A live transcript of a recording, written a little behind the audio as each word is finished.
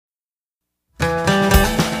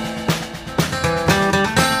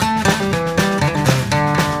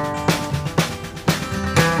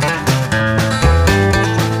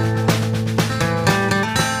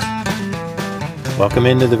Welcome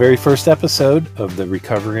into the very first episode of the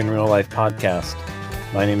Recovery in Real Life podcast.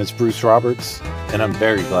 My name is Bruce Roberts, and I'm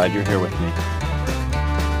very glad you're here with me.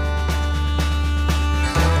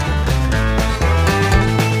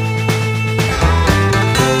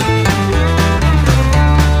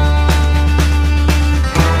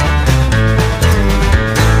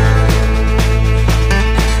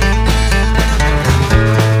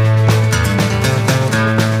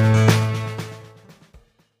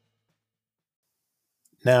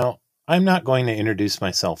 Now, I'm not going to introduce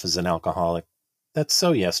myself as an alcoholic. That's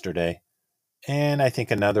so yesterday. And I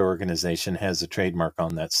think another organization has a trademark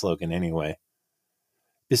on that slogan anyway.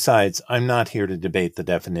 Besides, I'm not here to debate the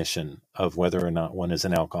definition of whether or not one is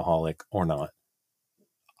an alcoholic or not.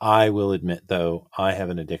 I will admit, though, I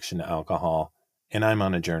have an addiction to alcohol, and I'm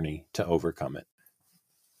on a journey to overcome it.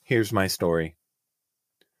 Here's my story.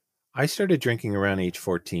 I started drinking around age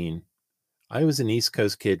 14. I was an East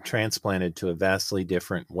Coast kid transplanted to a vastly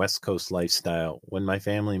different West Coast lifestyle when my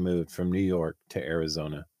family moved from New York to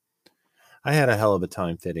Arizona. I had a hell of a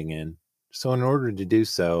time fitting in, so in order to do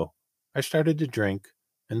so, I started to drink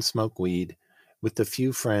and smoke weed with the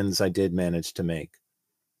few friends I did manage to make.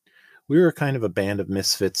 We were kind of a band of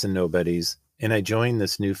misfits and nobodies, and I joined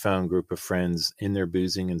this newfound group of friends in their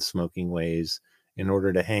boozing and smoking ways in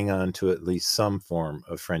order to hang on to at least some form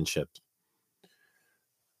of friendship.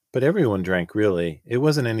 But everyone drank, really. It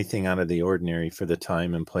wasn't anything out of the ordinary for the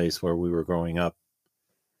time and place where we were growing up.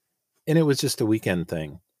 And it was just a weekend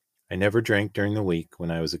thing. I never drank during the week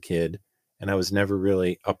when I was a kid, and I was never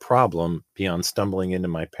really a problem beyond stumbling into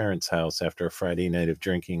my parents' house after a Friday night of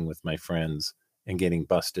drinking with my friends and getting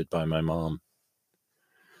busted by my mom.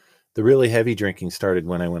 The really heavy drinking started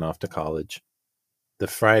when I went off to college. The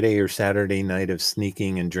Friday or Saturday night of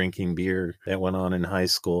sneaking and drinking beer that went on in high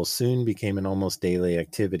school soon became an almost daily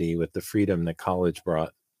activity with the freedom that college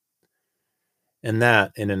brought. And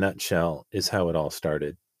that, in a nutshell, is how it all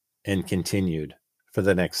started and continued for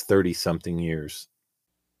the next 30-something years.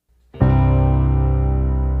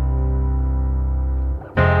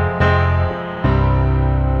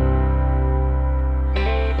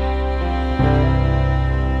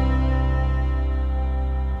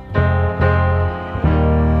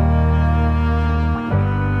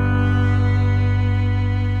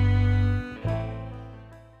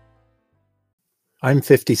 I'm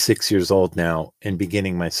 56 years old now and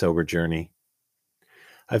beginning my sober journey.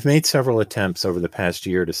 I've made several attempts over the past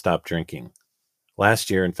year to stop drinking.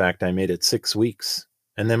 Last year, in fact, I made it 6 weeks,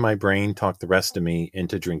 and then my brain talked the rest of me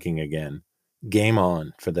into drinking again. Game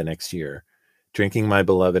on for the next year, drinking my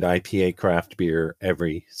beloved IPA craft beer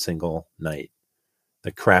every single night.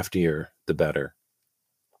 The craftier, the better.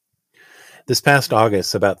 This past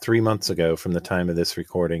August, about 3 months ago from the time of this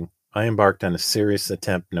recording, I embarked on a serious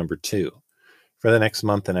attempt number 2. For the next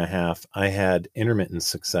month and a half, I had intermittent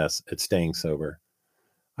success at staying sober.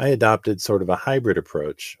 I adopted sort of a hybrid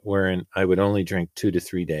approach, wherein I would only drink 2 to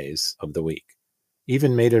 3 days of the week.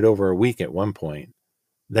 Even made it over a week at one point.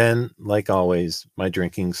 Then, like always, my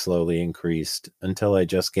drinking slowly increased until I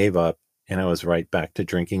just gave up and I was right back to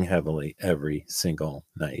drinking heavily every single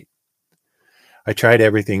night. I tried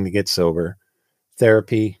everything to get sober.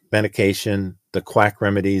 Therapy, medication, the quack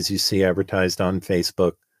remedies you see advertised on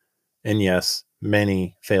Facebook, and yes,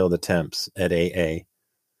 many failed attempts at AA.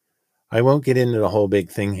 I won't get into the whole big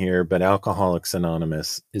thing here, but Alcoholics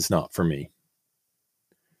Anonymous is not for me.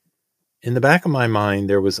 In the back of my mind,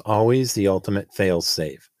 there was always the ultimate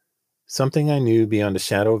fail-safe, something I knew beyond a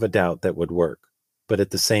shadow of a doubt that would work, but at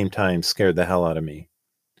the same time scared the hell out of me.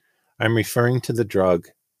 I'm referring to the drug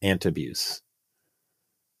antabuse.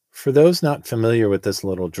 For those not familiar with this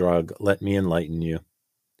little drug, let me enlighten you.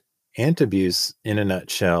 Antabuse, in a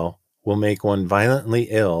nutshell, will make one violently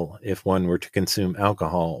ill if one were to consume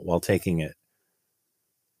alcohol while taking it.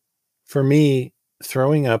 For me,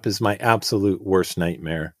 throwing up is my absolute worst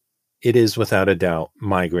nightmare. It is without a doubt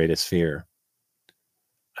my greatest fear.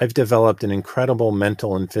 I've developed an incredible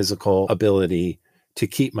mental and physical ability to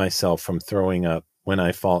keep myself from throwing up when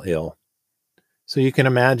I fall ill. So you can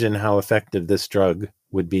imagine how effective this drug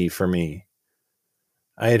would be for me.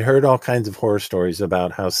 I had heard all kinds of horror stories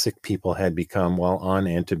about how sick people had become while on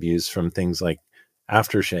antabuse from things like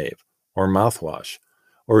aftershave or mouthwash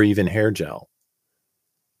or even hair gel.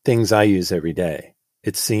 Things I use every day.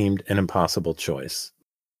 It seemed an impossible choice.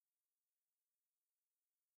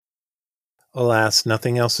 Alas,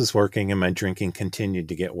 nothing else was working and my drinking continued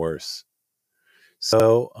to get worse.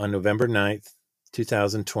 So on November 9th,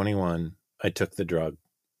 2021, I took the drug.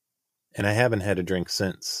 And I haven't had a drink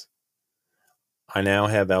since. I now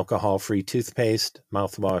have alcohol-free toothpaste,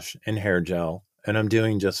 mouthwash, and hair gel, and I'm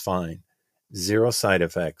doing just fine. 0 side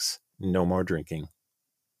effects, no more drinking.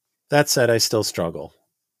 That said, I still struggle.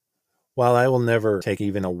 While I will never take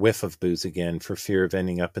even a whiff of booze again for fear of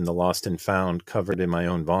ending up in the lost and found covered in my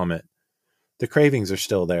own vomit, the cravings are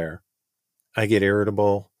still there. I get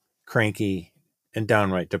irritable, cranky, and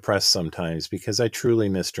downright depressed sometimes because I truly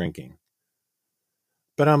miss drinking.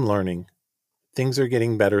 But I'm learning. Things are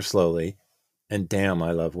getting better slowly, and damn,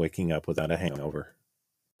 I love waking up without a hangover.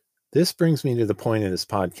 This brings me to the point of this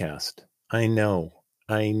podcast. I know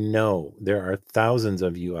there are thousands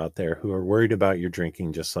of you out there who are worried about your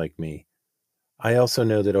drinking just like me. I also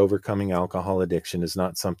know that overcoming alcohol addiction is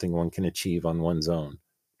not something one can achieve on one's own.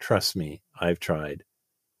 Trust me, I've tried.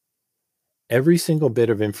 Every single bit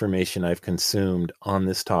of information I've consumed on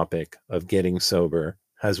this topic of getting sober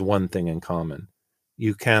has one thing in common.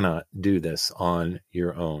 You cannot do this on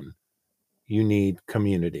your own. You need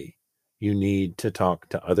community. You need to talk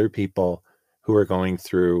to other people who are going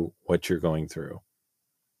through what you're going through.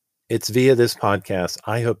 It's via this podcast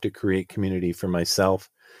I hope to create community for myself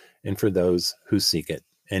and for those who seek it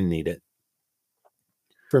and need it.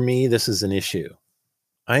 For me, this is an issue.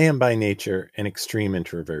 I am by nature an extreme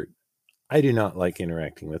introvert. I do not like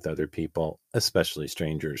interacting with other people, especially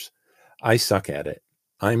strangers. I suck at it.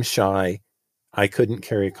 I'm shy. I couldn't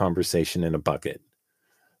carry a conversation in a bucket.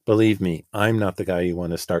 Believe me, I'm not the guy you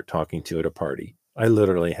want to start talking to at a party. I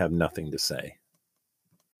literally have nothing to say.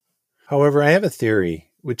 However, I have a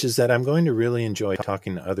theory, which is that I'm going to really enjoy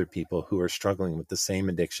talking to other people who are struggling with the same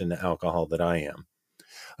addiction to alcohol that I am.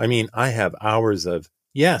 I mean, I have hours of,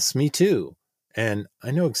 yes, me too, and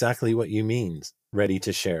I know exactly what you mean, ready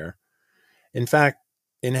to share. In fact,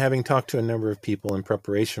 in having talked to a number of people in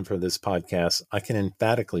preparation for this podcast, I can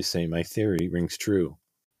emphatically say my theory rings true.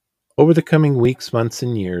 Over the coming weeks, months,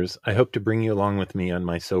 and years, I hope to bring you along with me on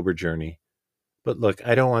my sober journey. But look,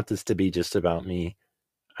 I don't want this to be just about me.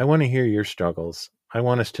 I want to hear your struggles. I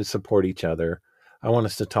want us to support each other. I want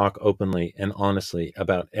us to talk openly and honestly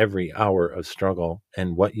about every hour of struggle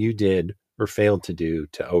and what you did or failed to do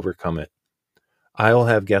to overcome it. I will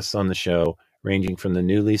have guests on the show ranging from the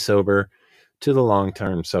newly sober to the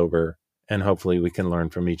long-term sober, and hopefully we can learn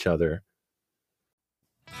from each other.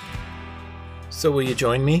 So will you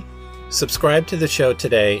join me? Subscribe to the show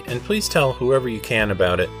today, and please tell whoever you can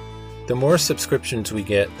about it. The more subscriptions we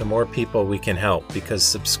get, the more people we can help, because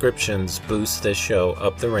subscriptions boost this show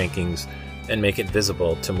up the rankings and make it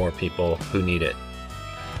visible to more people who need it.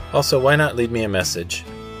 Also, why not leave me a message?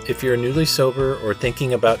 If you're newly sober or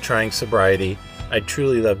thinking about trying sobriety, I'd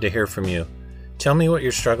truly love to hear from you. Tell me what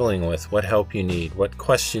you're struggling with, what help you need, what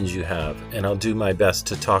questions you have, and I'll do my best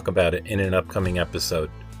to talk about it in an upcoming episode.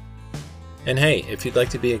 And hey, if you'd like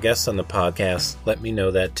to be a guest on the podcast, let me know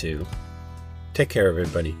that too. Take care,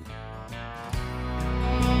 everybody.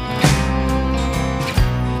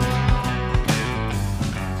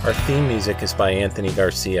 Our theme music is by Anthony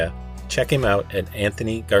Garcia. Check him out at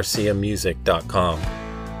anthonygarciamusic.com.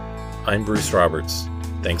 I'm Bruce Roberts.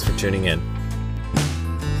 Thanks for tuning in.